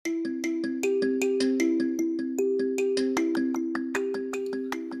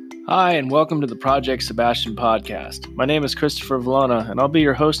Hi, and welcome to the Project Sebastian podcast. My name is Christopher Valona, and I'll be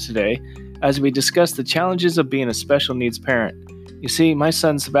your host today as we discuss the challenges of being a special needs parent. You see, my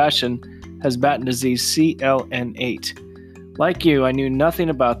son Sebastian has Batten disease CLN8. Like you, I knew nothing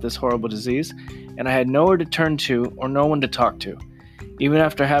about this horrible disease, and I had nowhere to turn to or no one to talk to. Even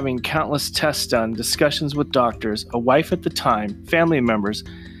after having countless tests done, discussions with doctors, a wife at the time, family members,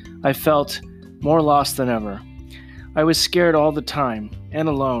 I felt more lost than ever. I was scared all the time, and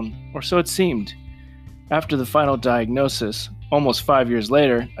alone, or so it seemed. After the final diagnosis, almost 5 years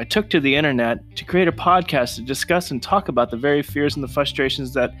later, I took to the internet to create a podcast to discuss and talk about the very fears and the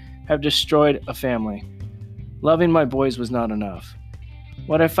frustrations that have destroyed a family. Loving my boys was not enough.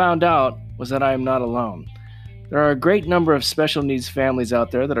 What I found out was that I am not alone. There are a great number of special needs families out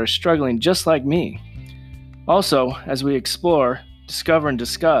there that are struggling just like me. Also, as we explore, discover, and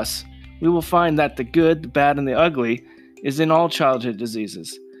discuss, we will find that the good, the bad, and the ugly is in all childhood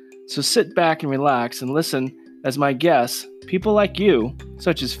diseases. So sit back and relax and listen as my guests, people like you,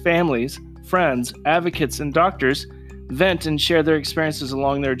 such as families, friends, advocates, and doctors, vent and share their experiences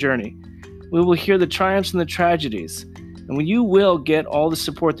along their journey. We will hear the triumphs and the tragedies, and you will get all the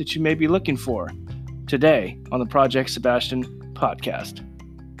support that you may be looking for today on the Project Sebastian podcast.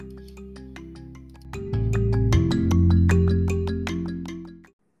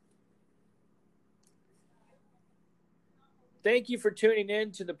 Thank you for tuning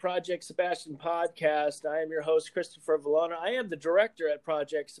in to the Project Sebastian podcast. I am your host, Christopher Valona. I am the director at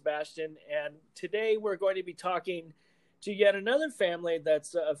Project Sebastian, and today we're going to be talking to yet another family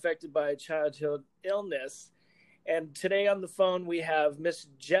that's affected by a childhood illness. And today on the phone, we have Miss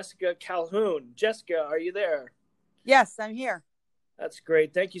Jessica Calhoun. Jessica, are you there? Yes, I'm here. That's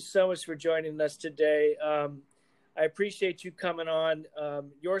great. Thank you so much for joining us today. I appreciate you coming on.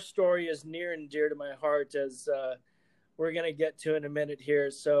 Your story is near and dear to my heart, as we're going to get to in a minute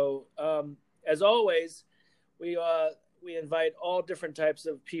here. So as always, we invite all different types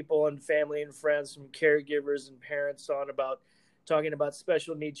of people and family and friends, from caregivers and parents on, about talking about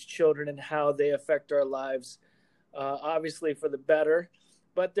special needs children and how they affect our lives, obviously for the better.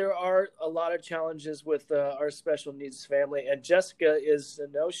 But there are a lot of challenges with our special needs family, and Jessica is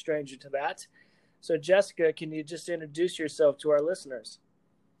no stranger to that. So Jessica, can you just introduce yourself to our listeners?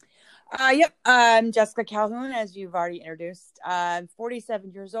 Yep. I'm Jessica Calhoun, as you've already introduced. I'm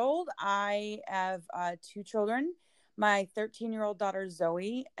 47 years old. I have two children, my 13-year-old daughter,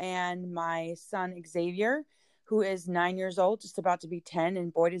 Zoe, and my son, Xavier, who is 9 years old, just about to be 10.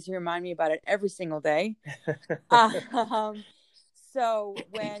 And boy, does he remind me about it every single day. So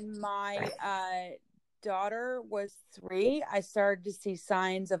when my daughter was 3, I started to see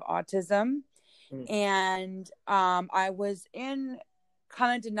signs of autism. And I was in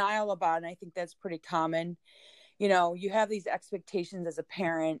kind of denial about it. And I think that's pretty common. You know, you have these expectations as a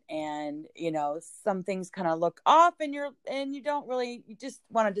parent, and, you know, some things kind of look off, and you don't really, you just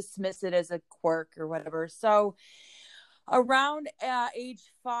want to dismiss it as a quirk or whatever. So around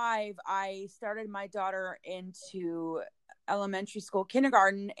age 5, I started my daughter into elementary school,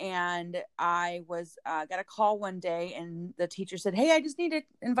 kindergarten, and I was got a call one day, and the teacher said, "Hey, I just need to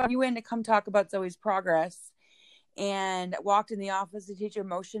invite you in to come talk about Zoe's progress." And walked in the office. The teacher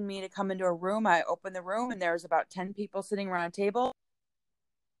motioned me to come into a room. I opened the room, and there was about 10 people sitting around a table.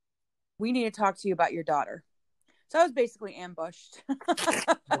 "We need to talk to you about your daughter." So I was basically ambushed. And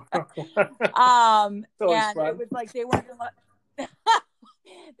it was like they weren't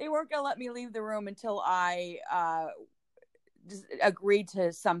gonna let me leave the room until I just agreed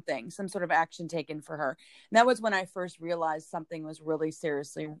to some sort of action taken for her. And that was when I first realized something was really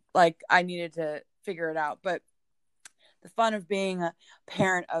seriously, like, I needed to figure it out. But the fun of being a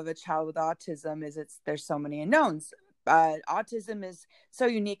parent of a child with autism is there's so many unknowns. Autism is so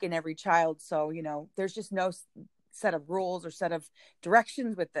unique in every child. So, you know, there's just no set of rules or set of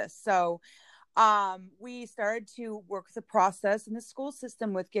directions with this. So we started to work the process in the school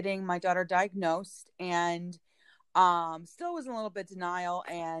system with getting my daughter diagnosed, and still was in a little bit denial.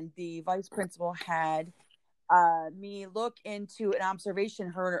 And the vice principal had me look into an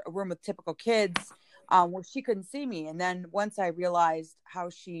observation room with typical kids, where she couldn't see me. And then once I realized how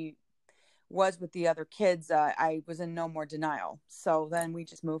she was with the other kids, I was in no more denial. So then we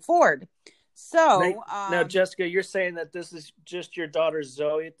just moved forward. So now, Jessica, you're saying that this is just your daughter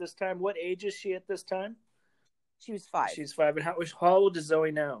Zoe at this time. What age is she at this time? She was 5. She's 5. And how old is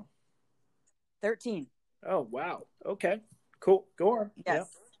Zoe now? 13. Oh, wow. Okay, cool. Go on. Yes.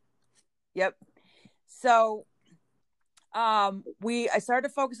 Yep. So I started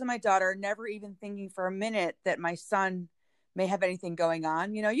to focus on my daughter, never even thinking for a minute that my son may have anything going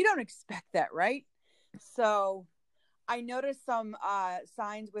on. You know, you don't expect that, right? So I noticed some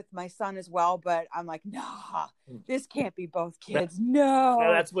signs with my son as well, but I'm like, nah, this can't be both kids. No.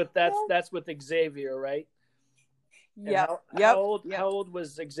 That's with Xavier, right? And Yep. how old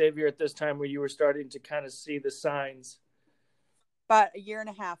was Xavier at this time where you were starting to kind of see the signs? About a year and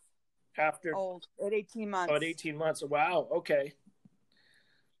a half After old, at 18 months. About 18 months. Wow. Okay.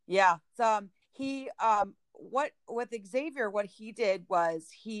 Yeah. So he what with Xavier, what he did was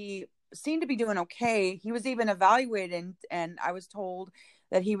he seemed to be doing okay. He was even evaluated, and I was told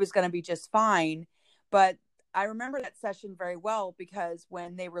that he was going to be just fine. But I remember that session very well because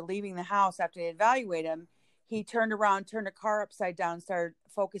when they were leaving the house after they evaluated him, he turned around, turned a car upside down, and started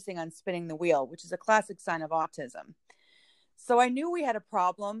focusing on spinning the wheel, which is a classic sign of autism. So I knew we had a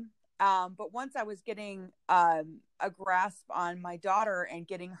problem. But once I was getting a grasp on my daughter and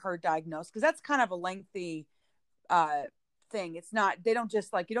getting her diagnosed, because that's kind of a lengthy thing. It's not, they don't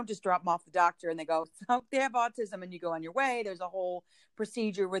just you don't just drop them off the doctor and they go, so they have autism and you go on your way. There's a whole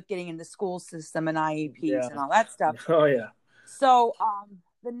procedure with getting in the school system and IEPs and all that stuff. Oh, yeah. So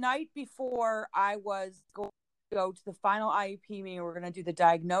the night before I was going to go to the final IEP meeting, we're going to do the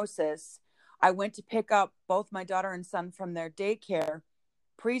diagnosis. I went to pick up both my daughter and son from their daycare,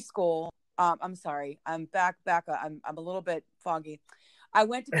 preschool. I'm sorry. I'm back. I'm a little bit foggy. I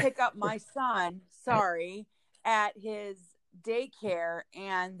went to pick up my son, at his daycare,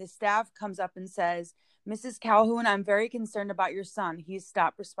 and the staff comes up and says, Mrs. Calhoun, I'm very concerned about your son. He's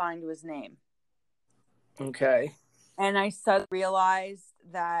stopped responding to his name. Okay. And I suddenly realized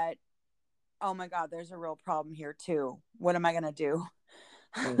that, oh my God, there's a real problem here too. What am I going to do?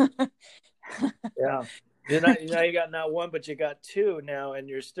 Yeah. Now you got not one, but you got two now, and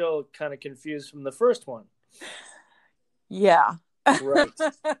you're still kind of confused from the first one. Yeah. Right.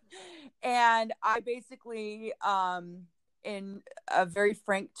 And I basically, in a very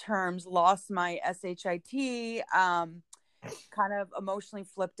frank terms, lost my SHIT, kind of emotionally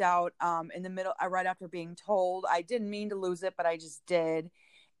flipped out in the middle, right after being told. I didn't mean to lose it, but I just did.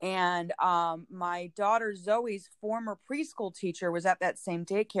 And my daughter Zoe's former preschool teacher was at that same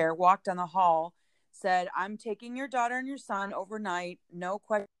daycare, walked down the hall, said, I'm taking your daughter and your son overnight, no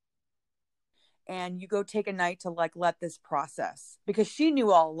question. And you go take a night to let this process, because she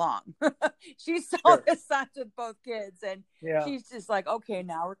knew all along. She saw the signs with both kids, and she's just like, okay,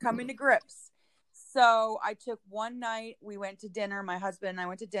 now we're coming to grips. So I took one night, we went to dinner, my husband and I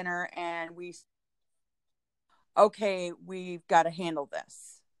went to dinner, and we've got to handle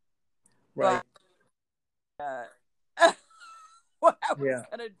this. Right. But what I was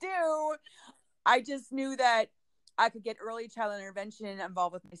going to do, I just knew that I could get early child intervention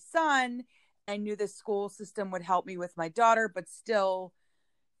involved with my son. I knew the school system would help me with my daughter, but still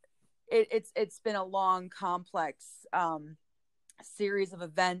it's been a long, complex series of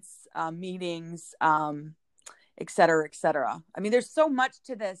events, meetings, et cetera, et cetera. I mean, there's so much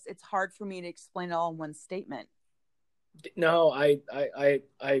to this. It's hard for me to explain it all in one statement. No, I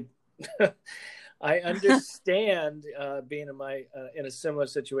I understand being in a similar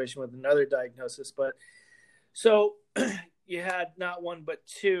situation with another diagnosis, but so you had not one but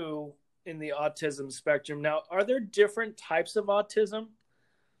two in the autism spectrum. Now, are there different types of autism?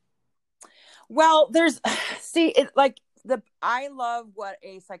 Well, I love what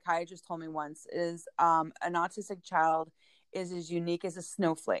a psychiatrist told me once is an autistic child is as unique as a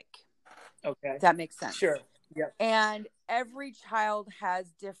snowflake. Okay. If that makes sense. Sure. Yeah. And every child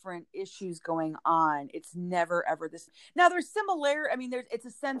has different issues going on. It's never ever this. Now there's similar. I mean, it's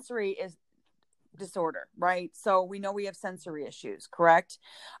a sensory disorder, right? So we know we have sensory issues, correct?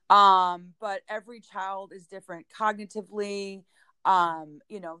 But every child is different cognitively.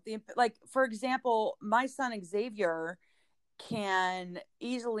 For example, my son Xavier can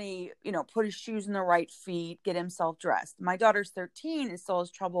easily, put his shoes in the right feet, get himself dressed. My daughter's 13 and still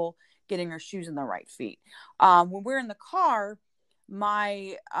has trouble getting her shoes in the right feet. When we're in the car,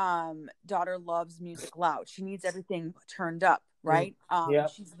 my daughter loves music loud. She needs everything turned up, right?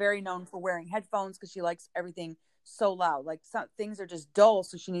 She's very known for wearing headphones because she likes everything so loud. Like some things are just dull,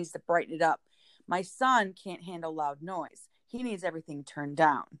 so she needs to brighten it up. My son can't handle loud noise. He needs everything turned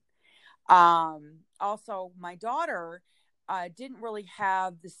down. Also, my daughter didn't really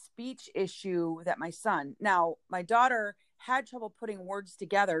have the speech issue that my son. Now, my daughter had trouble putting words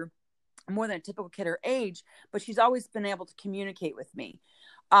together more than a typical kid her age, but she's always been able to communicate with me.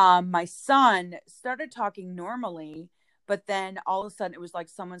 My son started talking normally, but then all of a sudden it was like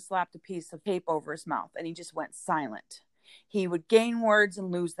someone slapped a piece of tape over his mouth and he just went silent. He would gain words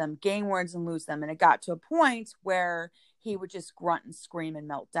and lose them, gain words and lose them. And it got to a point where he would just grunt and scream and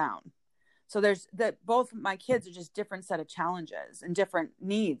melt down. So both my kids are just different set of challenges and different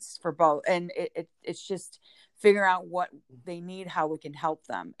needs for both. And it's just figure out what they need, how we can help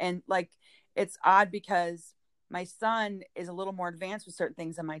them. And like, it's odd because my son is a little more advanced with certain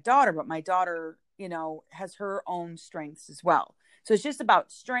things than my daughter, but my daughter, has her own strengths as well. So it's just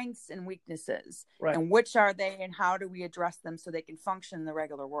about strengths and weaknesses, Right. and which are they and how do we address them so they can function in the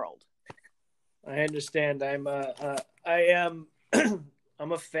regular world. I understand. I am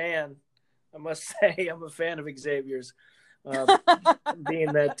I'm a fan. I must say I'm a fan of Xavier's,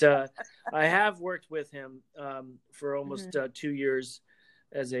 being that I have worked with him for almost 2 years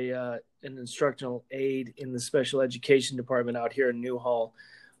as an instructional aide in the special education department out here in Newhall.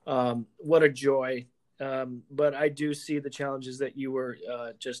 What a joy. But I do see the challenges that you were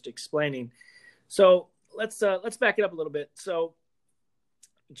just explaining. So let's back it up a little bit. So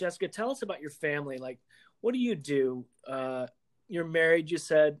Jessica, tell us about your family. Like, what do you do? You're married, you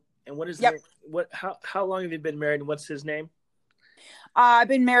said, and what is how long have you been married, and what's his name? I've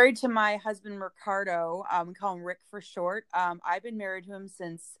been married to my husband, Ricardo. We call him Rick for short. I've been married to him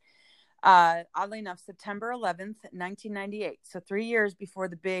since, oddly enough, September 11th, 1998. So 3 years before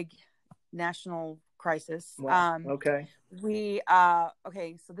the big national crisis. Wow. Okay.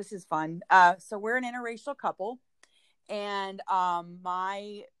 So this is fun. So we're an interracial couple, and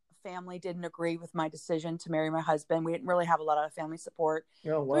my family didn't agree with my decision to marry my husband. We didn't really have a lot of family support.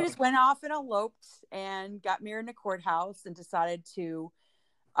 Oh, wow. So we just went off and eloped and got married in a courthouse and decided to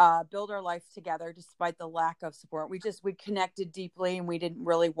build our life together despite the lack of support. We connected deeply, and we didn't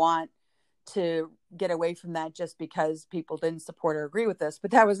really want to get away from that just because people didn't support or agree with us.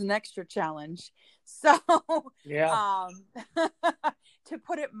 But that was an extra challenge. So yeah, to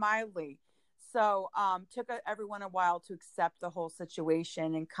put it mildly. So took everyone a while to accept the whole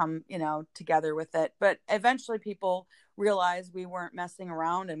situation and come, together with it. But eventually people realized we weren't messing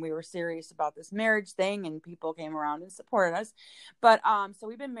around and we were serious about this marriage thing, and people came around and supported us. But so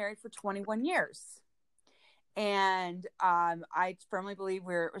we've been married for 21 years. And I firmly believe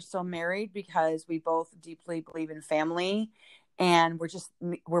we're still married because we both deeply believe in family, and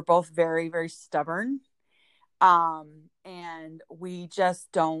we're both very, very stubborn. And we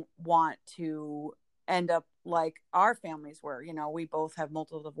just don't want to end up like our families were. We both have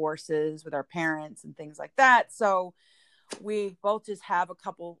multiple divorces with our parents and things like that. So we both just have a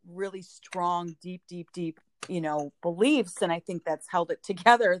couple really strong, deep, beliefs. And I think that's held it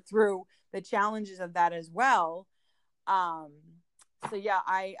together through the challenges of that as well. So yeah,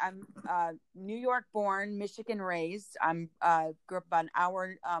 I'm New York born, Michigan raised. Grew up about an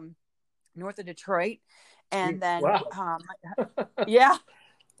hour north of Detroit. And then, wow. yeah.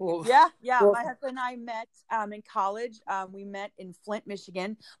 Well, My husband and I met in college. We met in Flint,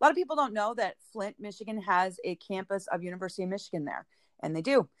 Michigan. A lot of people don't know that Flint, Michigan has a campus of University of Michigan there. And they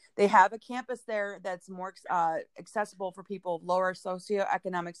do. They have a campus there that's more accessible for people of lower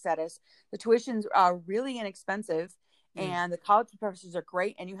socioeconomic status. The tuitions are really inexpensive, and the college professors are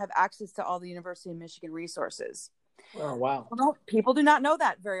great, and you have access to all the University of Michigan resources. Oh, wow. Well, people do not know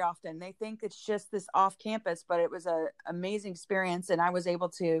that very often. They think it's just this off campus, but it was an amazing experience. And I was able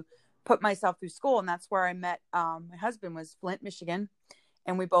to put myself through school. And that's where I met my husband, was Flint, Michigan.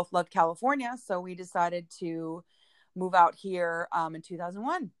 And we both loved California. So we decided to move out here in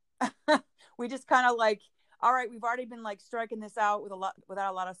 2001. We just kind of like, all right, we've already been like striking this out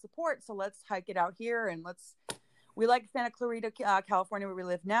without a lot of support. So let's hike it out here, and we like Santa Clarita, California, where we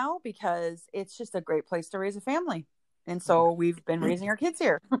live now, because it's just a great place to raise a family. And so we've been raising our kids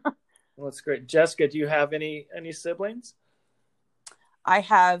here. Well, that's great. Jessica, do you have any siblings? I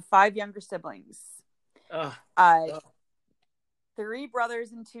have 5 younger siblings. 3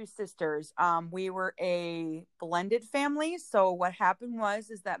 brothers and 2 sisters. We were a blended family. So what happened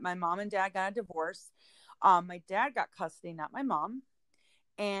is that my mom and dad got a divorce. My dad got custody, not my mom.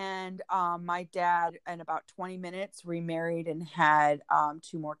 And my dad, in about 20 minutes, remarried and had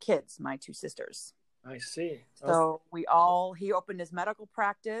 2 more kids, my 2 sisters. I see. So he opened his medical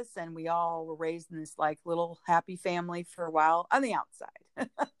practice, and we all were raised in this like little happy family for a while on the outside.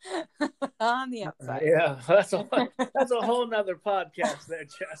 On the outside. Yeah, that's a whole nother podcast there,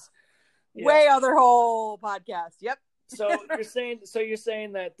 Jess. Yeah. Way other whole podcast. Yep. So you're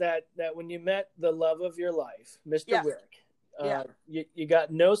saying that when you met the love of your life, Mr. Rick, you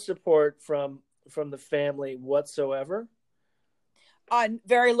got no support from the family whatsoever?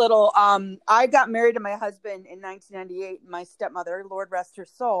 Very little. I got married to my husband in 1998. My stepmother, Lord rest her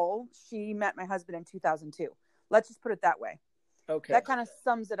soul, she met my husband in 2002. Let's just put it that way. Okay. That kind of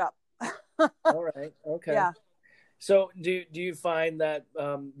sums it up. All right. Okay. Yeah. So do you find that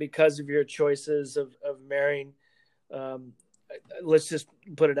because of your choices of marrying, let's just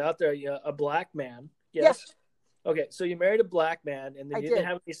put it out there, a black man? Yes. Okay. So you married a black man, and then you didn't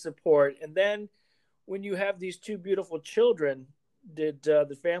have any support. And then when you have these two beautiful children, did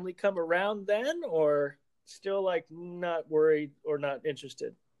the family come around then, or still like not worried or not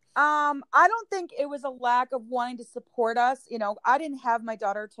interested? I don't think it was a lack of wanting to support us. I didn't have my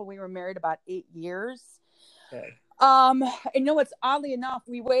daughter till we were married about 8 years. Okay. And what's oddly enough,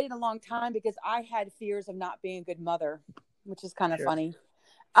 we waited a long time because I had fears of not being a good mother, which is kind of funny.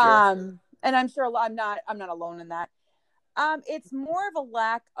 Sure. And I'm sure I'm not alone in that. It's more of a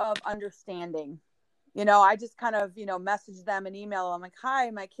lack of understanding. I just kind of, message them and email them like, hi,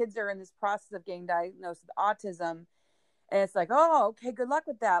 my kids are in this process of getting diagnosed with autism. And it's like, oh, okay, good luck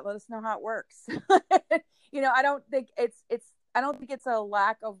with that. Let us know how it works. I don't think it's a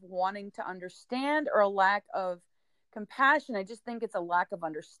lack of wanting to understand or a lack of compassion. I just think it's a lack of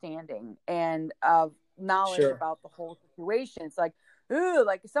understanding and of knowledge about the whole situation. It's like, ooh,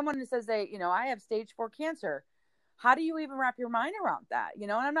 like someone who says I have stage 4 cancer. How do you even wrap your mind around that? And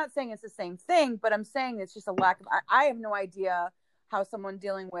I'm not saying it's the same thing, but I'm saying it's just a lack of, I have no idea how someone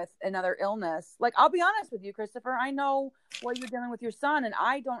dealing with another illness, like, I'll be honest with you, Christopher, I know what you're dealing with your son, and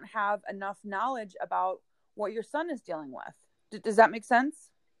I don't have enough knowledge about what your son is dealing with. Does that make sense?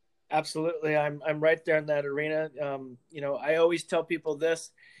 Absolutely. I'm right there in that arena. I always tell people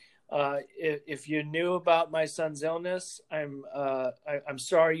this, if you knew about my son's illness, I'm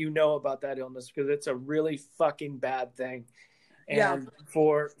sorry you know about that illness, because it's a really fucking bad thing. And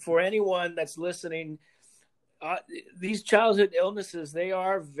for anyone that's listening, these childhood illnesses, they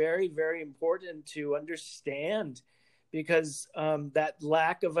are very, very important to understand, because that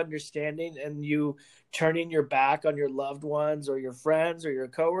lack of understanding and you turning your back on your loved ones or your friends or your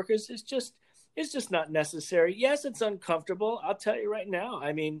coworkers is just not necessary. Yes, it's uncomfortable. I'll tell you right now.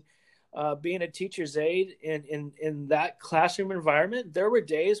 I mean, being a teacher's aide in that classroom environment, there were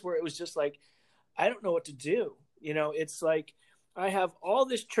days where it was just like, I don't know what to do. It's like, I have all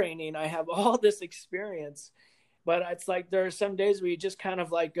this training, I have all this experience, but it's like there are some days where you just kind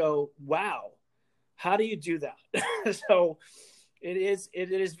of like go, wow, how do you do that? So it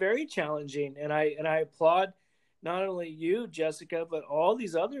is very challenging. And I applaud not only you, Jessica, but all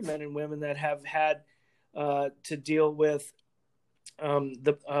these other men and women that have had to deal with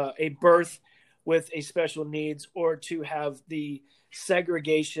a birth with a special needs, or to have the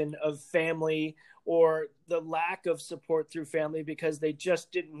segregation of family or the lack of support through family because they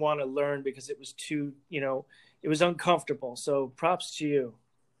just didn't want to learn because it was too, it was uncomfortable. So props to you.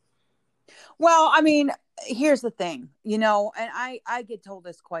 Well, I mean, here's the thing, and I get told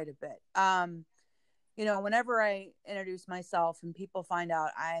this quite a bit. Whenever I introduce myself and people find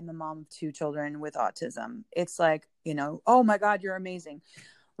out I am a mom of 2 children with autism, it's like, oh my God, you're amazing.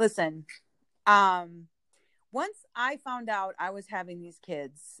 Listen, once I found out I was having these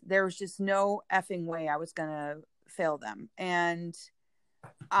kids, there was just no effing way I was going to fail them. And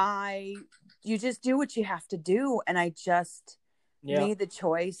you just do what you have to do. And I just made the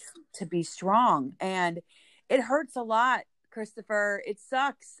choice to be strong. And it hurts a lot, Christopher. It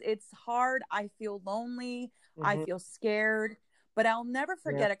sucks. It's hard. I feel lonely. Mm-hmm. I feel scared. But I'll never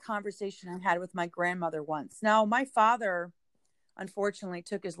forget a conversation I had with my grandmother once. Now, my father, unfortunately,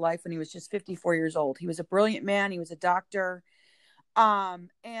 took his life when he was just 54 years old. He was a brilliant man. He was a doctor. And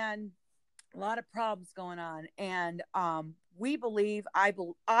a lot of problems going on. And I believe,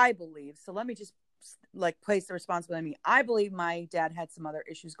 so let me just place the responsibility on me. I believe my dad had some other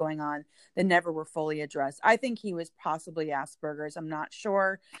issues going on that never were fully addressed. I think he was possibly Asperger's. I'm not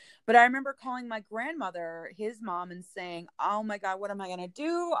sure. But I remember calling my grandmother, his mom, and saying, oh my God, what am I going to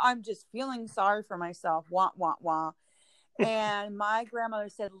do? I'm just feeling sorry for myself. Wah, wah, wah. And my grandmother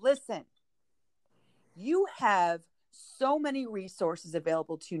said, listen, you have so many resources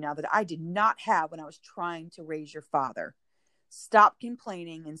available to you now that I did not have when I was trying to raise your father. Stop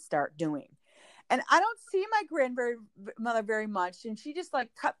complaining and start doing. And I don't see my grandmother very much. And she just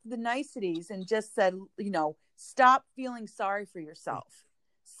cut the niceties and just said, stop feeling sorry for yourself.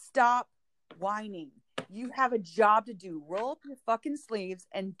 Stop whining. You have a job to do. Roll up your fucking sleeves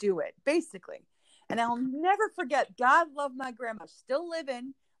and do it, basically. And I'll never forget, God love my grandma, still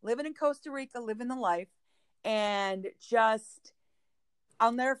living in Costa Rica, living the life. And just,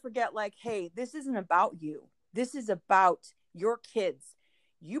 I'll never forget, hey, this isn't about you. This is about your kids.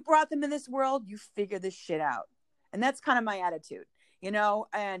 You brought them in this world. You figure this shit out. And that's kind of my attitude, and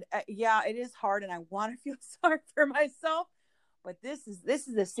it is hard and I want to feel sorry for myself, but this is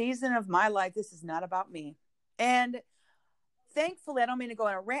the season of my life. This is not about me. And thankfully, I don't mean to go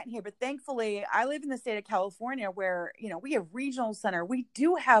on a rant here, but thankfully I live in the state of California where, we have regional center. We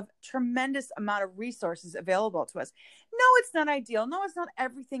do have tremendous amount of resources available to us. No, it's not ideal. No, it's not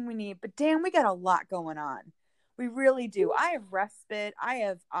everything we need, but damn, we got a lot going on. We really do. I have respite. I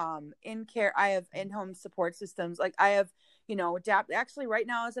have in-care. I have in-home support systems. Like I have, actually right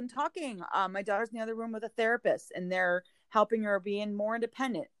now as I'm talking, my daughter's in the other room with a therapist and they're helping her being more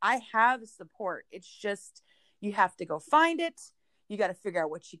independent. I have support. It's just, you have to go find it. You got to figure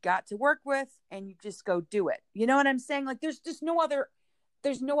out what you got to work with and you just go do it. You know what I'm saying? Like there's no other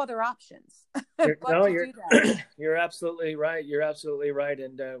options. You're absolutely right. You're absolutely right.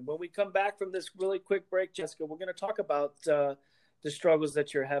 And when we come back from this really quick break, Jessica, we're going to talk about the struggles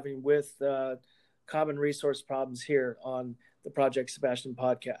that you're having with common resource problems here on the Project Sebastian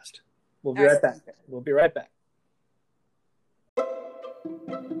podcast. We'll be right back. We'll be right back.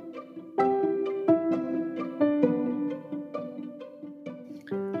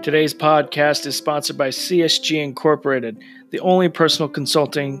 Today's podcast is sponsored by CSG Incorporated, the only personal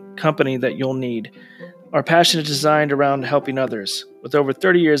consulting company that you'll need. Our passion is designed around helping others. With over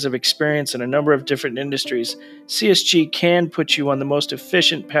 30 years of experience in a number of different industries, CSG can put you on the most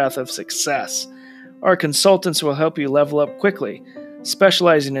efficient path of success. Our consultants will help you level up quickly,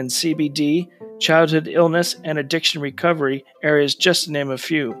 specializing in CBD, childhood illness, and addiction recovery areas, just to name a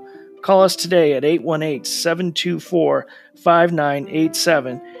few. Call us today at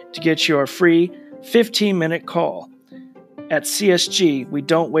 818-724-5987 to get your free 15-minute call. At CSG, we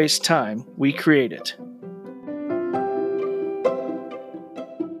don't waste time, we create it.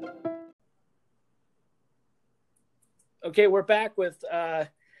 Okay, we're back with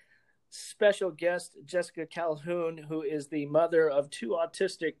special guest Jessica Calhoun, who is the mother of 2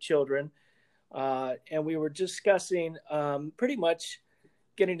 autistic children. And we were discussing pretty much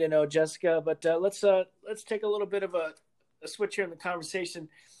getting to know Jessica, but let's take a little bit of a switch here in the conversation.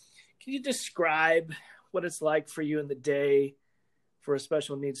 Can you describe what it's like for you in the day for a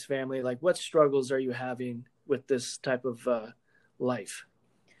special needs family? Like, what struggles are you having with this type of life?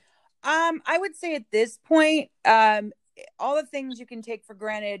 I would say at this point, all the things you can take for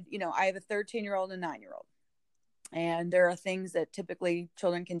granted, I have a 13-year-old and 9-year-old, and there are things that typically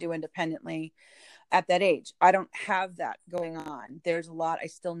children can do independently at that age. I don't have that going on. There's a lot I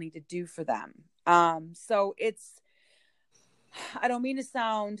still need to do for them. So I don't mean to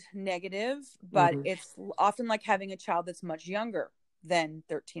sound negative, but it's often like having a child that's much younger than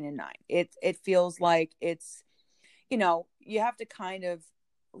 13 and 9. It feels like it's, you have to kind of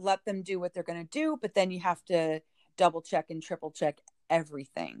let them do what they're going to do, but then you have to double check and triple check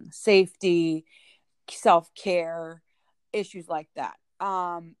everything. Safety, self-care, issues like that.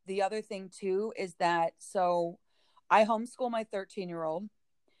 The other thing too is that, so I homeschool my 13-year-old.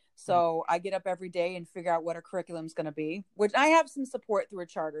 So I get up every day and figure out what our curriculum is going to be, which I have some support through a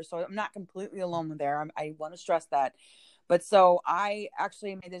charter. So I'm not completely alone there. I want to stress that. But so I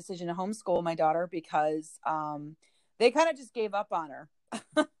actually made the decision to homeschool my daughter because they kind of just gave up on her.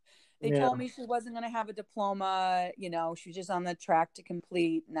 They told me she wasn't going to have a diploma. She was just on the track to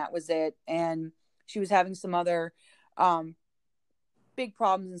complete, and that was it. And she was having some other big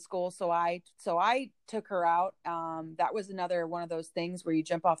problems in school. So I took her out. That was another one of those things where you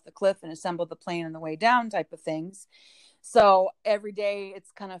jump off the cliff and assemble the plane on the way down type of things. So every day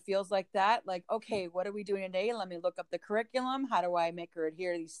it's kind of feels like that. Like, okay, what are we doing today? Let me look up the curriculum. How do I make her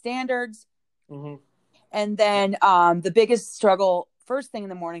adhere to these standards? And then the biggest struggle first thing in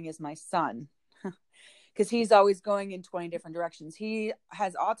the morning is my son, because he's always going in 20 different directions. He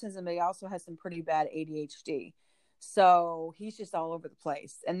has autism, but he also has some pretty bad ADHD. So he's just all over the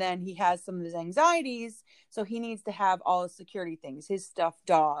place. And then he has some of his anxieties. So he needs to have all his security things, his stuffed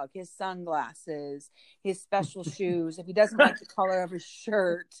dog, his sunglasses, his special shoes. If he doesn't like the color of his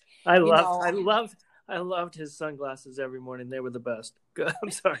shirt. I loved his sunglasses every morning. They were the best.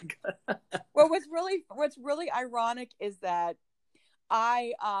 I'm sorry. Well, what's really ironic is that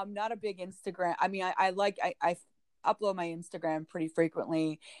I'm not a big Instagram. I mean, I upload my Instagram pretty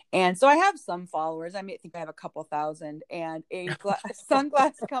frequently. And so I have some followers. I think I have a couple thousand, and a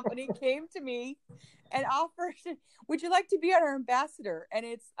sunglass company came to me and offered, would you like to be our ambassador? And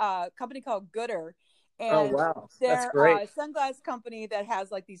it's a company called Gooder. And oh, wow. That's they're great. A sunglass company that has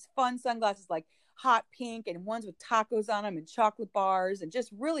like these fun sunglasses, like hot pink and ones with tacos on them and chocolate bars and just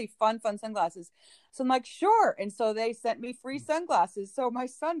really fun sunglasses. So I'm like, sure. And so they sent me free sunglasses. So my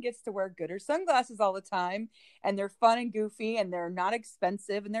son gets to wear Gooder sunglasses all the time, and they're fun and goofy, and they're not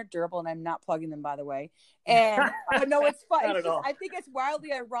expensive, and they're durable. And I'm not plugging them, by the way. And no, it's fun. I think it's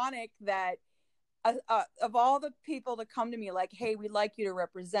wildly ironic that of all the people to come to me like, hey, we'd like you to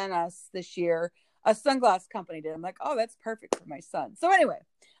represent us this year, a sunglass company did. I'm like, oh, that's perfect for my son. So anyway,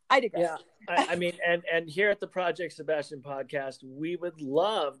 I digress. Yeah, I mean, and here at the Project Sebastian podcast, we would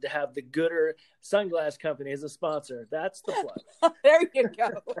love to have the Gooder Sunglass Company as a sponsor. That's the plug. There you go.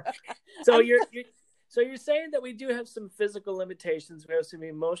 So So you're saying that we do have some physical limitations. We have some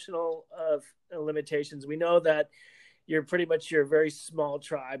emotional limitations. We know that you're a very small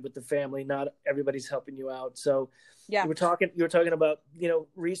tribe with the family. Not everybody's helping you out. So Yeah. you were talking about,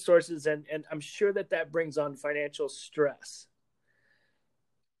 resources, and I'm sure that brings on financial stress.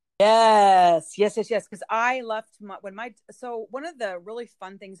 Yes. Because I left so one of the really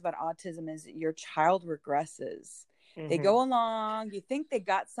fun things about autism is that your child regresses. They Mm-hmm. go along, you think they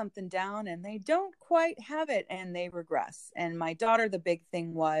got something down and they don't quite have it and they regress. And my daughter, the big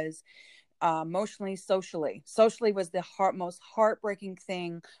thing was emotionally, socially was the most heartbreaking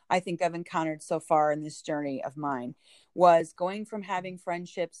thing I think I've encountered so far in this journey of mine, was going from having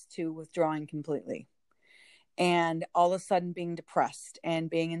friendships to withdrawing completely, and all of a sudden being depressed and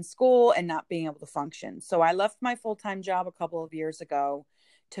being in school and not being able to function. So I left my full-time job a couple of years ago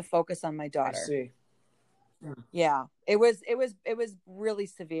to focus on my I daughter. see. Yeah, it was really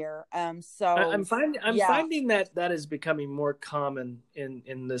severe. So I'm yeah. finding that is becoming more common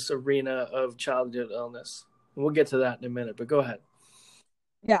in this arena of childhood illness. We'll get to that in a minute, but go ahead.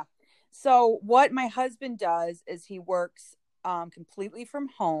 Yeah. So what my husband does is he works completely from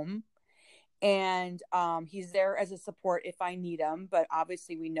home, and he's there as a support if I need him. But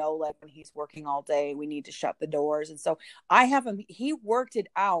obviously, we know, like, when he's working all day, we need to shut the doors. And so I have him. He worked it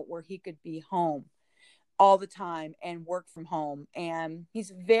out where he could be home all the time and work from home. And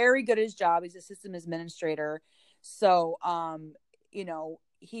he's very good at his job. He's a system administrator. So,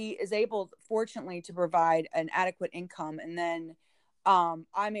 he is able, fortunately, to provide an adequate income. And then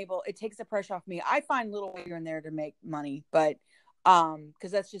it takes the pressure off me. I find little way here and there to make money, but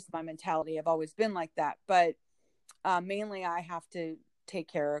because that's just my mentality. I've always been like that. But mainly I have to take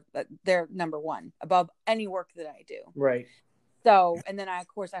care of their number one above any work that I do. Right. So, and then of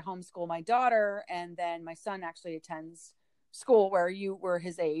course, I homeschool my daughter, and then my son actually attends school where you were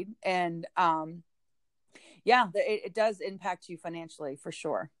his aide. And yeah, it does impact you financially for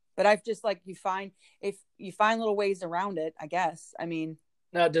sure. But I've just, like, if you find little ways around it, I guess. I mean,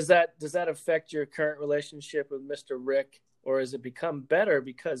 now, does that affect your current relationship with Mr. Rick, or has it become better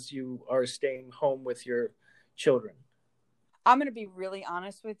because you are staying home with your children? I'm going to be really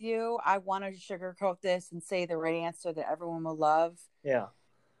honest with you. I want to sugarcoat this and say the right answer that everyone will love. Yeah.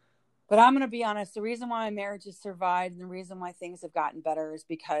 But I'm going to be honest. The reason why my marriage has survived and the reason why things have gotten better is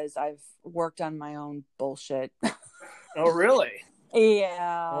because I've worked on my own bullshit. Oh, really?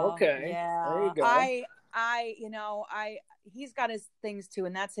 Yeah. Okay. There Yeah. you go. He's got his things too,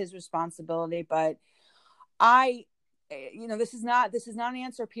 and that's his responsibility. But I, this is not an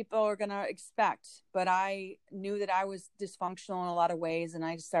answer people are going to expect, but I knew that I was dysfunctional in a lot of ways, and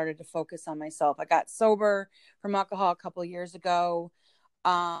I started to focus on myself. I got sober from alcohol a couple of years ago.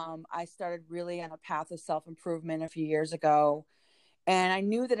 I started really on a path of self-improvement a few years ago, and I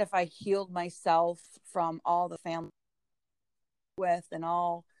knew that if I healed myself from all the family with and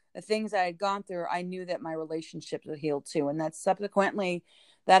all the things I had gone through, I knew that my relationships would heal too. And that subsequently,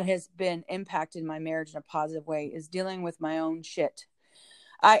 that has been impacted my marriage in a positive way, is dealing with my own shit.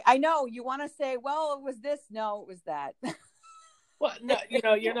 I know you want to say, well, it was this. No, it was that. Well, no,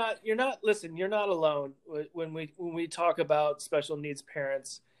 listen, you're not alone when we talk about special needs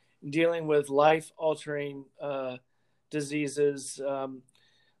parents dealing with life altering diseases.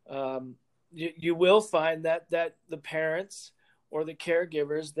 You will find that the parents or the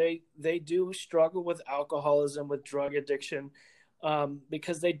caregivers, they do struggle with alcoholism, with drug addiction,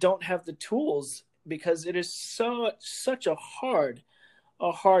 because they don't have the tools, because it is such a hard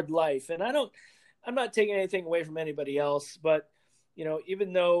life. And I'm not taking anything away from anybody else, but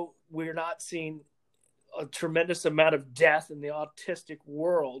even though we're not seeing a tremendous amount of death in the autistic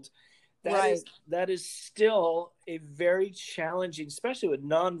world, Right. that is still a very challenging, especially with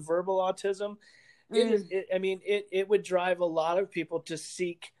nonverbal autism. It would drive a lot of people to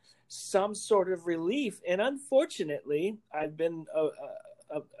seek some sort of relief. And unfortunately,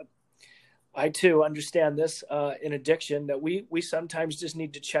 I too understand this in addiction, that we sometimes just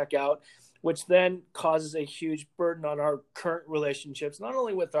need to check out, which then causes a huge burden on our current relationships, not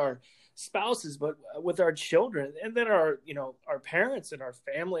only with our spouses, but with our children, and then our parents and our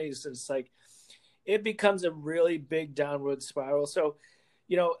families. It's like, it becomes a really big downward spiral. So,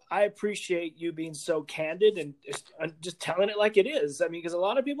 I appreciate you being so candid and just telling it like it is. I mean, because a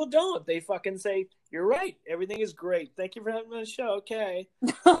lot of people don't. They fucking say, "You're right. Everything is great. Thank you for having me on the show." Okay.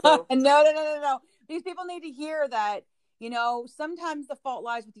 So. No. These people need to hear that, sometimes the fault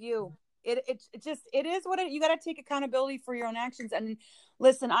lies with you. It is what you got to take accountability for your own actions. And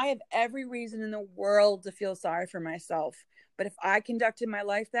listen, I have every reason in the world to feel sorry for myself. But if I conducted my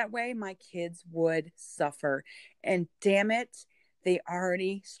life that way, my kids would suffer. And damn it, they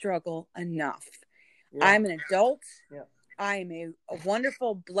already struggle enough. Yeah. I'm an adult. Yeah. I am a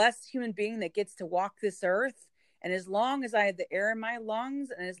wonderful, blessed human being that gets to walk this earth. And as long as I have the air in my lungs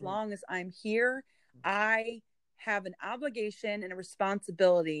and as long as I'm here, I have an obligation and a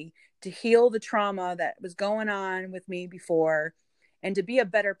responsibility to heal the trauma that was going on with me before and to be a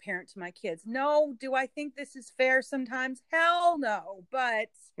better parent to my kids. No, do I think this is fair sometimes? Hell no. But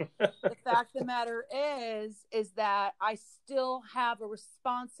the fact of the matter is that I still have a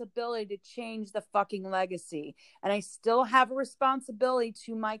responsibility to change the fucking legacy. And I still have a responsibility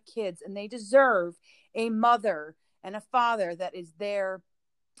to my kids. And they deserve a mother and a father that is there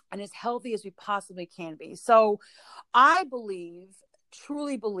and as healthy as we possibly can be. So I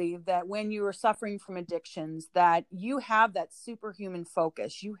truly believe that when you are suffering from addictions, that you have that superhuman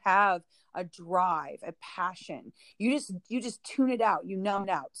focus. You have a drive, a passion. You just tune it out. You numb it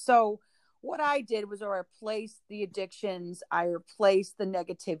out. So what I did was I replaced the addictions. I replaced the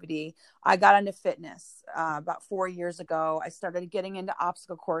negativity. I got into fitness about 4 years ago. I started getting into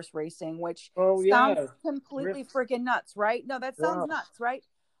obstacle course racing, which sounds completely freaking nuts, right? No, that sounds nuts, right?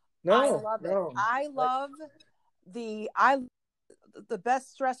 No, I love it. I love the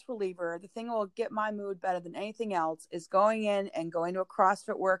best stress reliever. The thing that will get my mood better than anything else is going in and going to a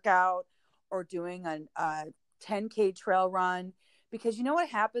CrossFit workout or doing a 10K trail run. Because you know what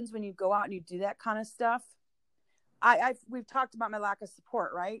happens when you go out and you do that kind of stuff? We've talked about my lack of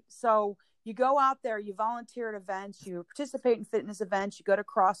support, right? So you go out there, you volunteer at events, you participate in fitness events, you go to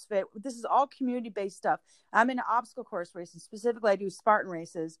CrossFit. This is all community-based stuff. I'm into obstacle course racing. Specifically, I do Spartan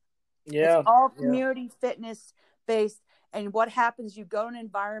races. Yeah. It's all community fitness based. And what happens, you go to an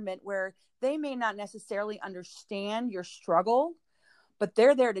environment where they may not necessarily understand your struggle, but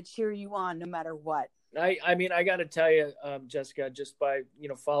they're there to cheer you on no matter what. I mean, I got to tell you, Jessica, just by,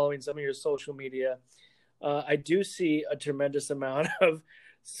 following some of your social media, I do see a tremendous amount of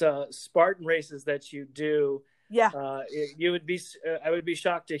Spartan races that you do. Yeah. I would be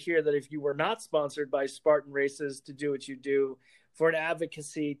shocked to hear that if you were not sponsored by Spartan races to do what you do for an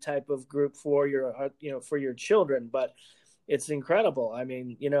advocacy type of group for your, for your children, but it's incredible. I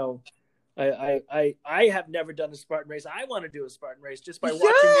mean, I have never done a Spartan race. I want to do a Spartan race just by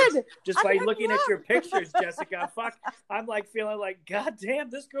looking at your pictures, Jessica. Fuck, I'm like feeling like, God damn,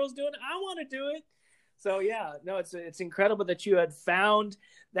 this girl's doing it. I want to do it. So yeah, no, it's incredible that you had found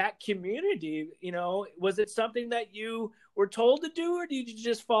that community. Was it something that you were told to do, or did you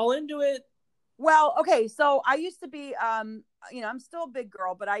just fall into it? Well, okay, so I used to be, I'm still a big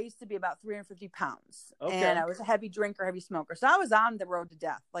girl, but I used to be about 350 pounds, and I was a heavy drinker, heavy smoker. So I was on the road to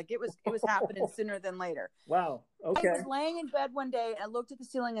death. Like it was happening sooner than later. Wow. Okay. I was laying in bed one day and I looked at the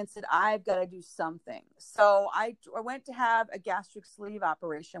ceiling and said, I've got to do something. So I went to have a gastric sleeve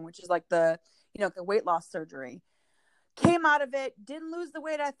operation, which is like the weight loss surgery. Came out of it, didn't lose the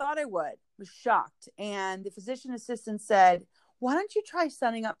weight I thought I would. Was shocked. And the physician assistant said, why don't you try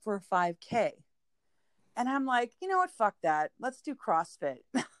signing up for a 5K? And I'm like, you know what? Fuck that. Let's do CrossFit.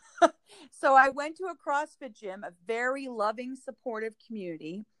 So I went to a CrossFit gym, a very loving, supportive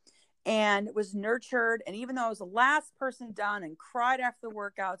community, and was nurtured. And even though I was the last person done and cried after the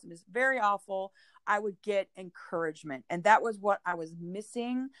workouts, it was very awful, I would get encouragement. And that was what I was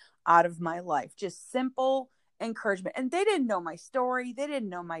missing out of my life. Just simple encouragement. And they didn't know my story. They didn't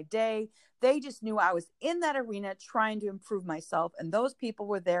know my day. They just knew I was in that arena trying to improve myself. And those people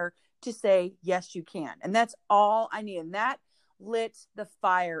were there to say, yes, you can. And that's all I need. And that lit the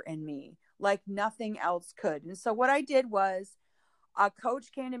fire in me like nothing else could. And so what I did was a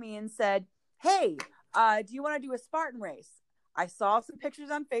coach came to me and said, hey, do you want to do a Spartan race? I saw some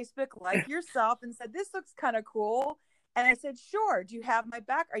pictures on Facebook like yourself and said, this looks kind of cool. And I said, sure. Do you have my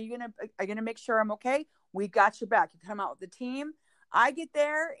back? Are you going to make sure I'm okay? We got your back. You come out with the team. I get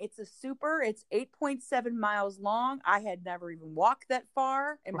there. It's 8.7 miles long. I had never even walked that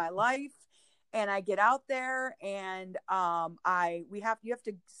far in my life. And I get out there and you have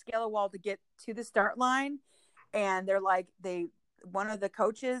to scale a wall to get to the start line. And they're like, one of the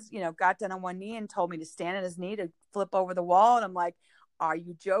coaches, got down on one knee and told me to stand on his knee to flip over the wall. And I'm like, are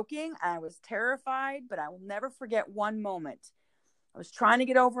you joking? And I was terrified, but I will never forget one moment. I was trying to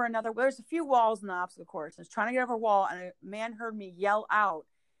get over there's a few walls in the obstacle course. I was trying to get over a wall and a man heard me yell out.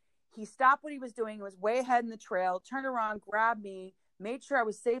 He stopped what he was doing. He was way ahead in the trail, turned around, grabbed me, made sure I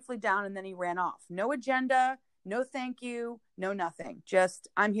was safely down, and then he ran off. No agenda, no thank you, no nothing. Just,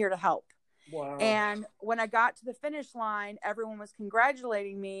 I'm here to help. Wow. And when I got to the finish line, everyone was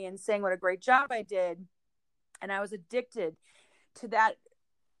congratulating me and saying what a great job I did. And I was addicted to that.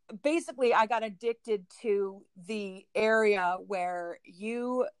 Basically, I got addicted to the area where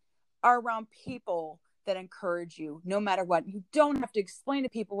you are around people that encourage you no matter what. You don't have to explain to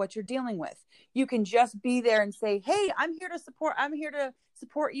people what you're dealing with. You can just be there and say, hey, I'm here to support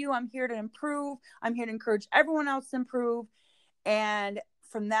you. I'm here to improve. I'm here to encourage everyone else to improve. And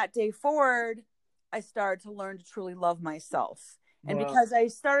from that day forward, I started to learn to truly love myself. And Wow. because I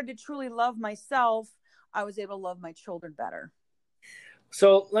started to truly love myself, I was able to love my children better.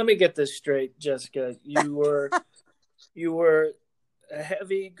 So let me get this straight, Jessica. You were a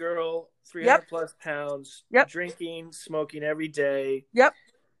heavy girl, 300 plus pounds, drinking, smoking every day. Yep.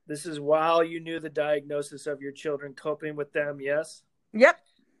 This is while you knew the diagnosis of your children, coping with them, yes? Yep.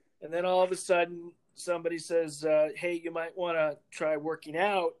 And then all of a sudden, somebody says, hey, you might want to try working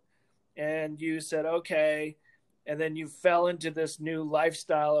out. And you said, okay. And then you fell into this new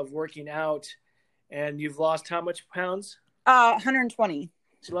lifestyle of working out. And you've lost how much pounds? 120.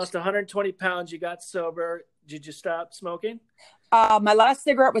 So you lost 120 pounds. You got sober. Did you stop smoking? My last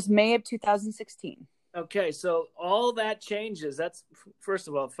cigarette was May of 2016. Okay, so all that changes. That's, first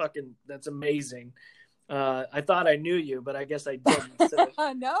of all, that's amazing. I thought I knew you, but I guess I didn't.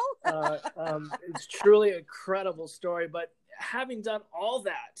 So, no? It's truly a incredible story. But having done all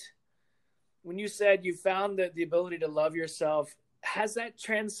that, when you said you found the ability to love yourself, has that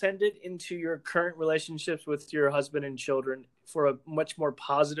transcended into your current relationships with your husband and children for a much more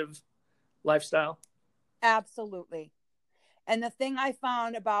positive lifestyle? Absolutely. And the thing I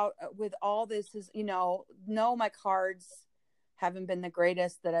found about with all this is, no, my cards haven't been the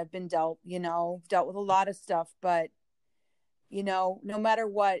greatest that I've been dealt with a lot of stuff, but no matter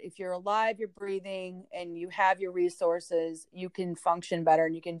what, if you're alive, you're breathing and you have your resources, you can function better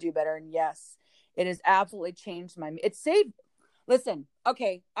and you can do better. And yes, it has absolutely changed it saved. Listen,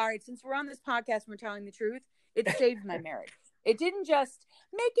 okay. All right. Since we're on this podcast and we're telling the truth, it saved my marriage. It didn't just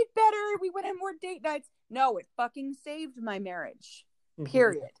make it better. We went on more date nights. No, it fucking saved my marriage.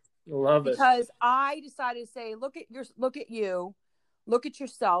 Period. Love it. Because I decided to say, look at you, look at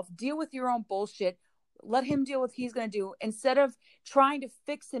yourself, deal with your own bullshit. Let him deal with what he's going to do. Instead of trying to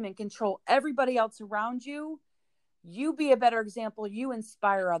fix him and control everybody else around you, you be a better example. You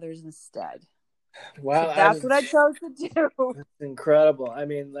inspire others instead. Wow. So that's what I chose to do. That's incredible. I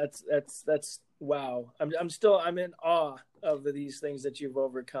mean, that's wow. I'm in awe of these things that you've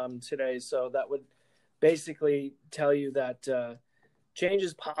overcome today. So that would basically tell you that change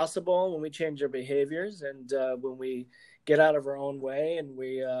is possible when we change our behaviors and when we get out of our own way and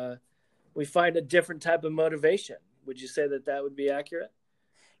we find a different type of motivation. Would you say that would be accurate?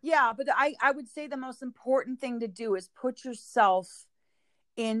 Yeah, but I would say the most important thing to do is put yourself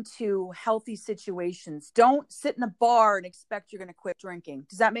into healthy situations. Don't sit in a bar and expect you're going to quit drinking.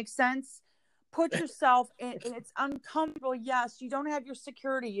 Does that make sense? Put yourself in, and it's uncomfortable. Yes, you don't have your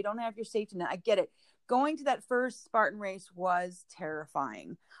security. You don't have your safety net. I get it. Going to that first Spartan race was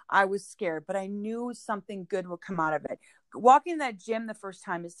terrifying. I was scared, but I knew something good would come out of it. Walking in that gym the first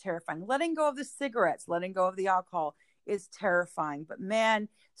time is terrifying. Letting go of the cigarettes, letting go of the alcohol is terrifying. But man,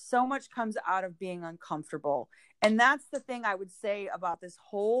 so much comes out of being uncomfortable. And that's the thing I would say about this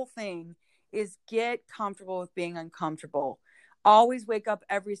whole thing is get comfortable with being uncomfortable. Always wake up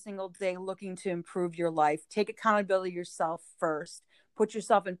every single day looking to improve your life. Take accountability yourself first. Put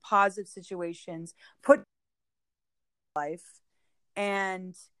yourself in positive situations. Put life.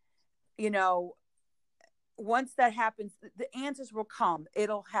 And, once that happens, the answers will come.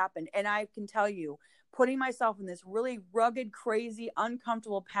 It'll happen. And I can tell you, putting myself in this really rugged, crazy,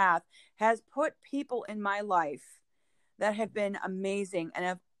 uncomfortable path has put people in my life that have been amazing and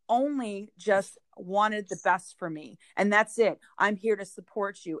have only just wanted the best for me. And that's it. I'm here to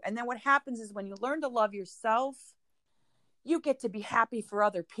support you. And then what happens is when you learn to love yourself, you get to be happy for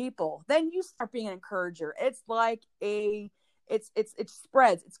other people. Then you start being an encourager. It's like it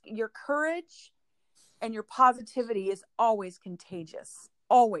spreads. It's your courage and your positivity is always contagious.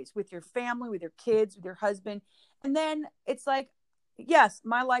 Always, with your family, with your kids, with your husband. And then it's like, yes,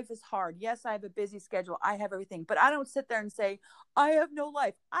 my life is hard. Yes, I have a busy schedule. I have everything. But I don't sit there and say, I have no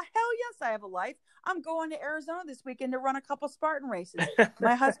life. Hell yes, I have a life. I'm going to Arizona this weekend to run a couple Spartan races.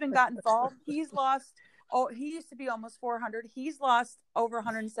 My husband got involved. He's lost, he used to be almost 400. He's lost over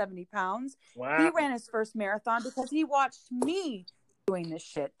 170 pounds. Wow. He ran his first marathon because he watched me doing this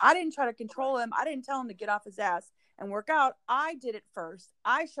shit. I didn't try to control him. I didn't tell him to get off his ass and work out. I did it first.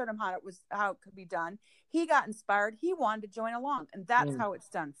 I showed him how it could be done. He got inspired. He wanted to join along, and that's how it's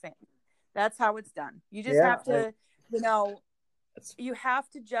done, fam. That's how it's done. You just have to, you have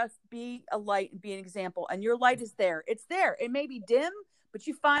to just be a light and be an example. And your light is there. It's there. It may be dim, but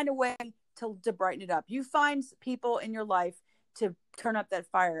you find a way to brighten it up. You find people in your life to turn up that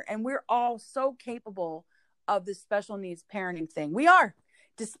fire. And we're all so capable of this special needs parenting thing. We are.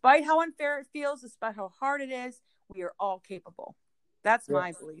 despite how unfair it feels, despite how hard it is, we are all capable. That's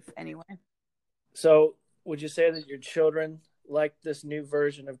my belief anyway. So would you say that your children like this new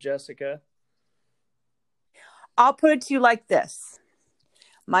version of Jessica? I'll put it to you like this.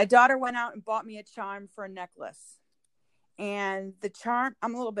 My daughter went out and bought me a charm for a necklace. And the charm,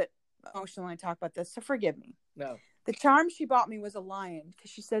 I'm a little bit emotional when I talk about this, so forgive me. No. The charm she bought me was a lion because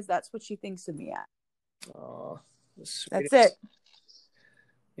she says that's what she thinks of me at. Oh, that's it.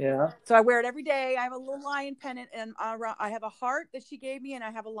 Yeah. So I wear it every day. I have a little lion pennant, and I have a heart that she gave me, and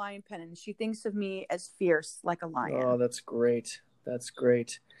I have a lion pennant. She thinks of me as fierce, like a lion. Oh, that's great. That's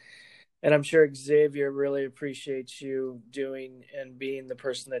great. And I'm sure Xavier really appreciates you doing and being the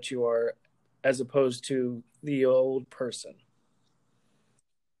person that you are, as opposed to the old person.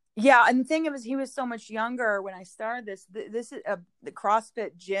 Yeah, and the thing is, he was so much younger when I started this. This is the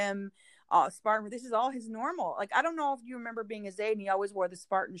CrossFit gym, Spartan. This is all his normal. Like, I don't know if you remember being his age, and he always wore the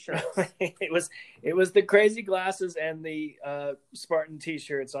Spartan shirts. It was the crazy glasses and the Spartan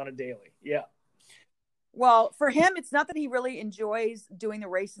t-shirts on a daily. Yeah. Well, for him, it's not that he really enjoys doing the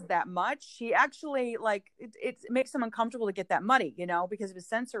races that much. He actually, like, it makes him uncomfortable to get that muddy, because of his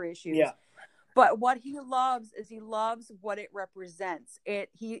sensory issues. Yeah. But what he loves is he loves what it represents.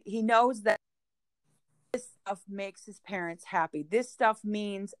 He knows that this stuff makes his parents happy. This stuff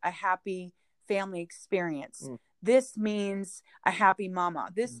means a happy family experience. This means a happy mama.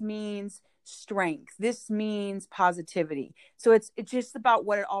 This means strength. This means positivity. So it's just about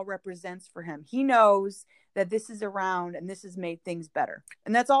what it all represents for him. He knows that this is around and this has made things better.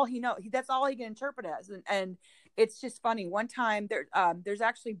 And that's all he knows. That's all he can interpret as. And it's just funny. One time there's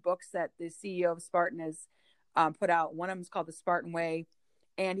actually books that the CEO of Spartan has put out. One of them is called The Spartan Way.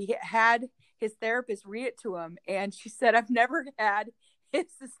 And he had his therapist read it to him. And she said, I've never had his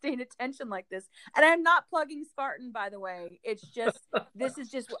sustained attention like this. And I'm not plugging Spartan, by the way. It's just, this is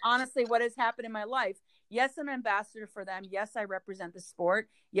just honestly what has happened in my life. Yes, I'm an ambassador for them. Yes, I represent the sport.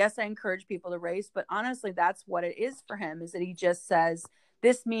 Yes, I encourage people to race. But honestly, that's what it is for him, is that he just says,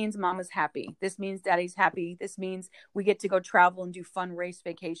 this means mama's happy. This means daddy's happy. This means we get to go travel and do fun race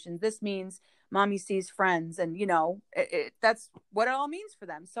vacations. This means mommy sees friends. And, that's what it all means for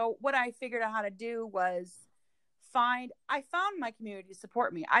them. So what I figured out how to do was I found my community to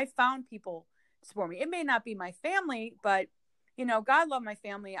support me. I found people to support me. It may not be my family, but, God love my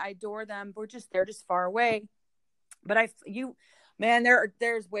family. I adore them. They're just far away. But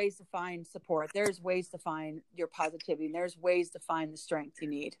there's ways to find support. There's ways to find your positivity. And there's ways to find the strength you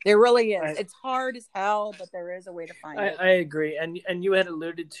need. There really is. It's hard as hell, but there is a way to find it. I agree. And you had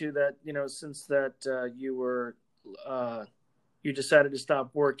alluded to that, since that you were, you decided to stop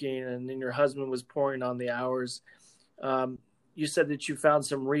working and then your husband was pouring on the hours. You said that you found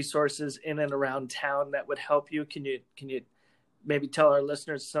some resources in and around town that would help you. Can you maybe tell our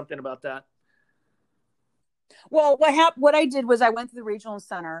listeners something about that? Well, what I did was I went to the regional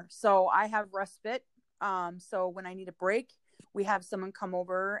center. So I have respite. So when I need a break, we have someone come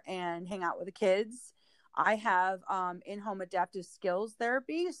over and hang out with the kids. I have in-home adaptive skills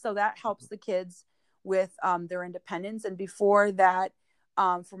therapy. So that helps the kids with their independence. And before that,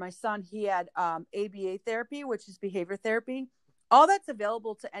 for my son, he had ABA therapy, which is behavior therapy. All that's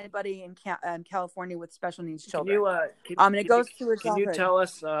available to anybody in California with special needs children. It goes through adulthood. Can you tell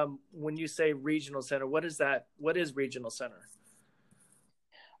us, when you say regional center, what is that? What is regional center?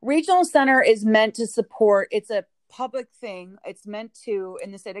 Regional center is meant to support. It's a public thing. It's meant to,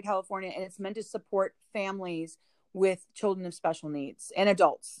 in the state of California, and it's meant to support families with children of special needs and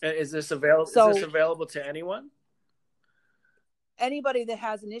adults. Is this available to anyone? Anybody that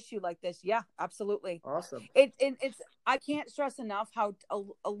has an issue like this. Yeah, absolutely. Awesome. It's I can't stress enough how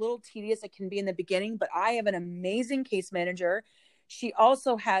a little tedious it can be in the beginning, but I have an amazing case manager. She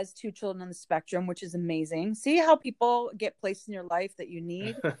also has 2 children on the spectrum, which is amazing. See how people get placed in your life that you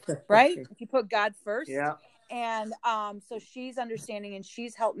need, right? If you put God first. Yeah. And so she's understanding, and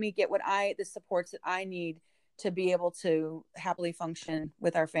she's helped me get the supports that I need to be able to happily function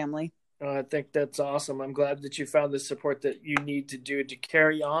with our family. I think that's awesome. I'm glad that you found the support that you need to do to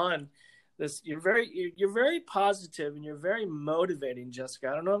carry on this. You're very positive and you're very motivating, Jessica.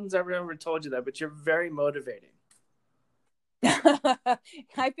 I don't know if anyone's ever told you that, but you're very motivating.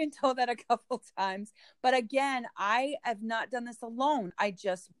 I've been told that a couple times, but again, I have not done this alone. I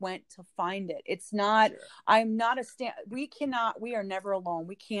just went to find it. It's not, sure. I'm not we are never alone.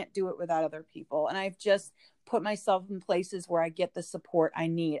 We can't do it without other people. And I've just put myself in places where I get the support I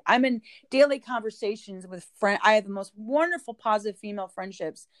need. I'm in daily conversations with friends. I have the most wonderful, positive female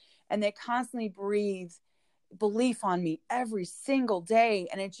friendships, and they constantly breathe belief on me every single day.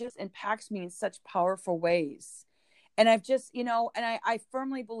 And it just impacts me in such powerful ways. And I've just, and I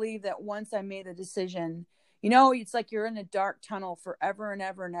firmly believe that once I made the decision, it's like you're in a dark tunnel forever and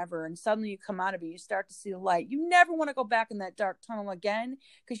ever and ever. And suddenly you come out of it, you start to see the light. You never want to go back in that dark tunnel again,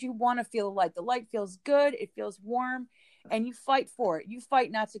 because you want to feel the light. The light feels good. It feels warm, and you fight for it. You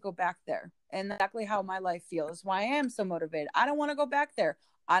fight not to go back there. And that's exactly how my life feels. Why I am so motivated. I don't want to go back there.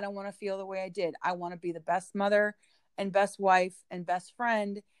 I don't want to feel the way I did. I want to be the best mother and best wife and best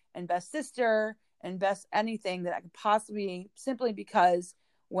friend and best sister and best anything that I could possibly be, simply because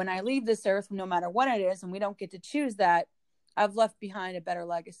when I leave this earth, no matter what it is, and we don't get to choose that, I've left behind a better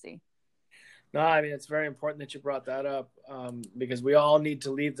legacy. No, I mean, it's very important that you brought that up, because we all need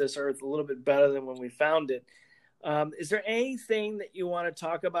to leave this earth a little bit better than when we found it. Is there anything that you want to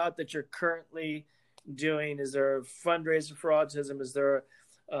talk about that you're currently doing? Is there a fundraiser for autism? Is there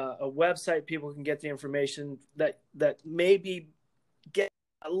a website people can get the information that maybe get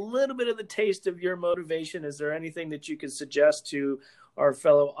a little bit of the taste of your motivation? Is there anything that you could suggest to our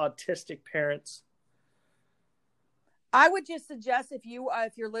fellow autistic parents? I would just suggest, if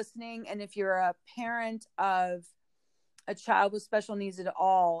you're listening, and if you're a parent of a child with special needs at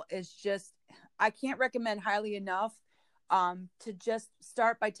all, is just, I can't recommend highly enough to just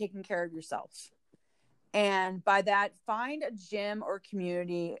start by taking care of yourself. And by that, find a gym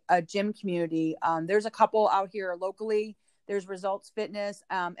community. There's a couple out here locally. There's Results Fitness,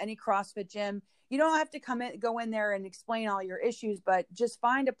 any CrossFit gym. You don't have to go in there and explain all your issues, but just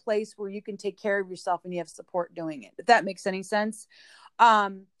find a place where you can take care of yourself and you have support doing it, if that makes any sense.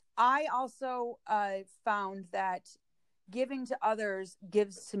 I also found that giving to others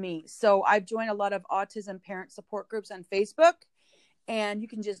gives to me. So I've joined a lot of autism parent support groups on Facebook, and you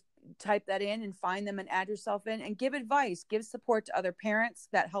can just type that in and find them and add yourself in and give advice, give support to other parents.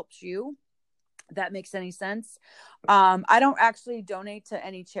 That helps you. That makes any sense. I don't actually donate to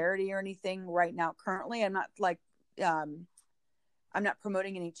any charity or anything right now. Currently, I'm not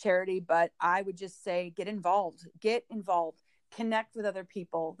promoting any charity, but I would just say get involved, connect with other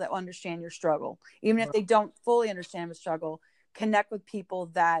people that understand your struggle. Even if they don't fully understand the struggle, connect with people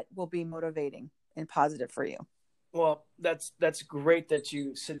that will be motivating and positive for you. Well, that's great that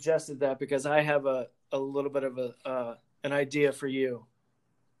you suggested that, because I have a little bit of an idea for you.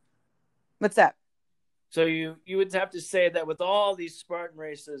 What's that? So you would have to say that with all these Spartan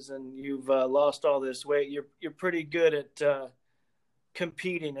races and you've lost all this weight, you're pretty good at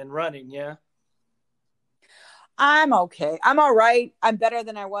competing and running, yeah? I'm okay. I'm all right. I'm better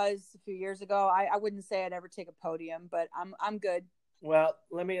than I was a few years ago. I wouldn't say I'd ever take a podium, but I'm good. Well,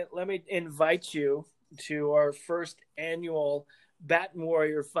 let me invite you to our first annual Baton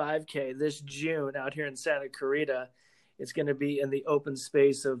Warrior 5K this June out here in Santa Clarita. It's going to be in the open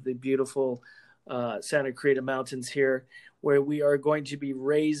space of the beautiful Santa Clarita Mountains here, where we are going to be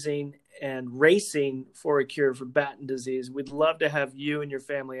raising and racing for a cure for Batten disease. We'd love to have you and your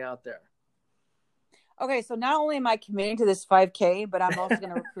family out there. Okay, so not only am I committing to this 5K, but I'm also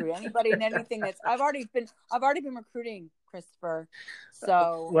going to recruit anybody and anything that's. I've already been recruiting, Christopher.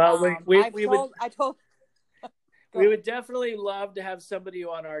 So well, we would definitely love to have somebody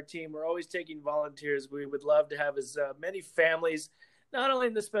on our team. We're always taking volunteers. We would love to have as many families, not only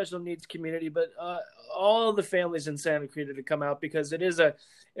in the special needs community, but all the families in Santa Clarita to come out, because it is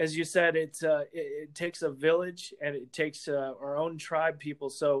as you said, it takes a village, and it takes our own tribe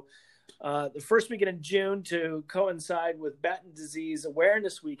people. So the first weekend in June, to coincide with Batten Disease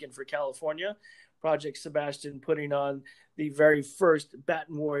Awareness Weekend for California, Project Sebastian putting on the very first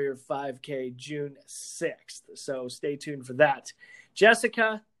Baton Warrior 5K June 6th. So stay tuned for that.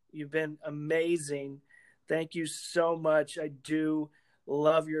 Jessica, you've been amazing. Thank you so much. I do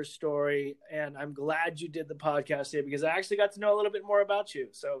love your story, and I'm glad you did the podcast today, because I actually got to know a little bit more about you.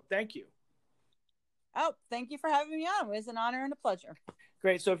 So thank you. Oh, thank you for having me on. It was an honor and a pleasure.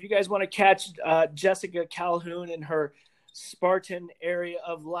 Great. So if you guys want to catch Jessica Calhoun in her Spartan area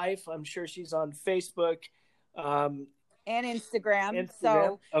of life, I'm sure she's on Facebook and Instagram.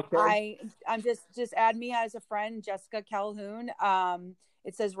 So okay. I'm just add me as a friend, Jessica Calhoun.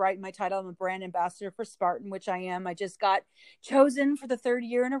 It says right in my title, I'm a brand ambassador for Spartan, which I am. I just got chosen for the third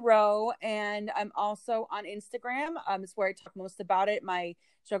year in a row. And I'm also on Instagram. It's where I talk most about it, my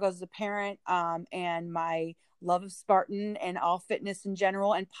struggles as a parent, and my love of Spartan and all fitness in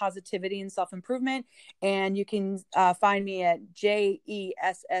general, and positivity and self-improvement. And you can find me at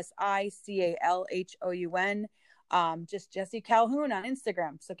JESSICALHOUN, just Jessie Calhoun on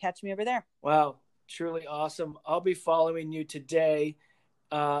Instagram. So catch me over there. Wow. Truly awesome. I'll be following you today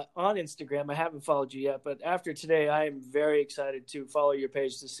on Instagram. I haven't followed you yet, but after today, I am very excited to follow your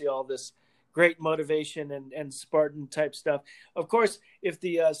page to see all this great motivation and Spartan type stuff. Of course, if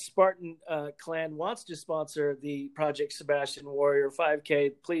the Spartan clan wants to sponsor the Project Sebastian Warrior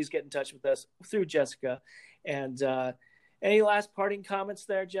 5K, please get in touch with us through Jessica. And any last parting comments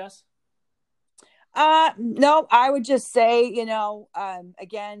there, Jess? No, I would just say,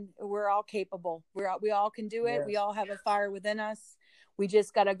 again, we're all capable. We all can do it. Yes. We all have a fire within us. We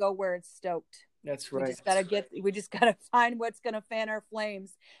just got to go where it's stoked. That's right. We just got to find what's going to fan our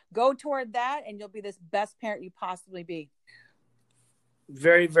flames. Go toward that, and you'll be this best parent you possibly be.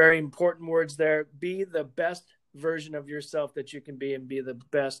 Very, very important words there. Be the best version of yourself that you can be, and be the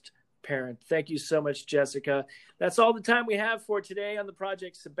best parent. Thank you so much, Jessica. That's all the time we have for today on the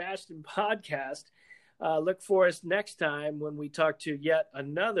Project Sebastian podcast. Look for us next time when we talk to yet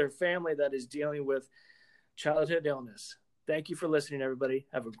another family that is dealing with childhood illness. Thank you for listening, everybody.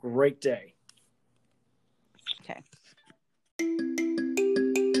 Have a great day. Okay.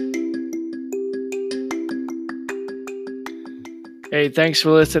 Hey, thanks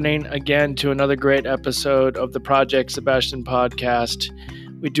for listening again to another great episode of the Project Sebastian podcast.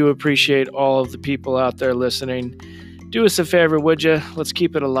 We do appreciate all of the people out there listening. Do us a favor, would you? Let's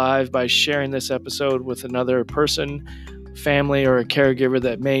keep it alive by sharing this episode with another person, family, or a caregiver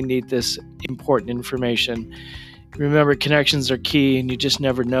that may need this important information. Remember, connections are key, and you just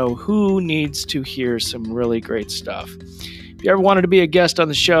never know who needs to hear some really great stuff. If you ever wanted to be a guest on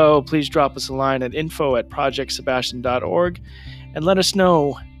the show, please drop us a line at info@projectsebastian.org and let us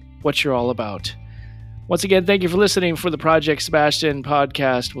know what you're all about. Once again, thank you for listening for the Project Sebastian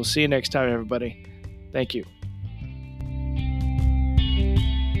podcast. We'll see you next time, everybody. Thank you.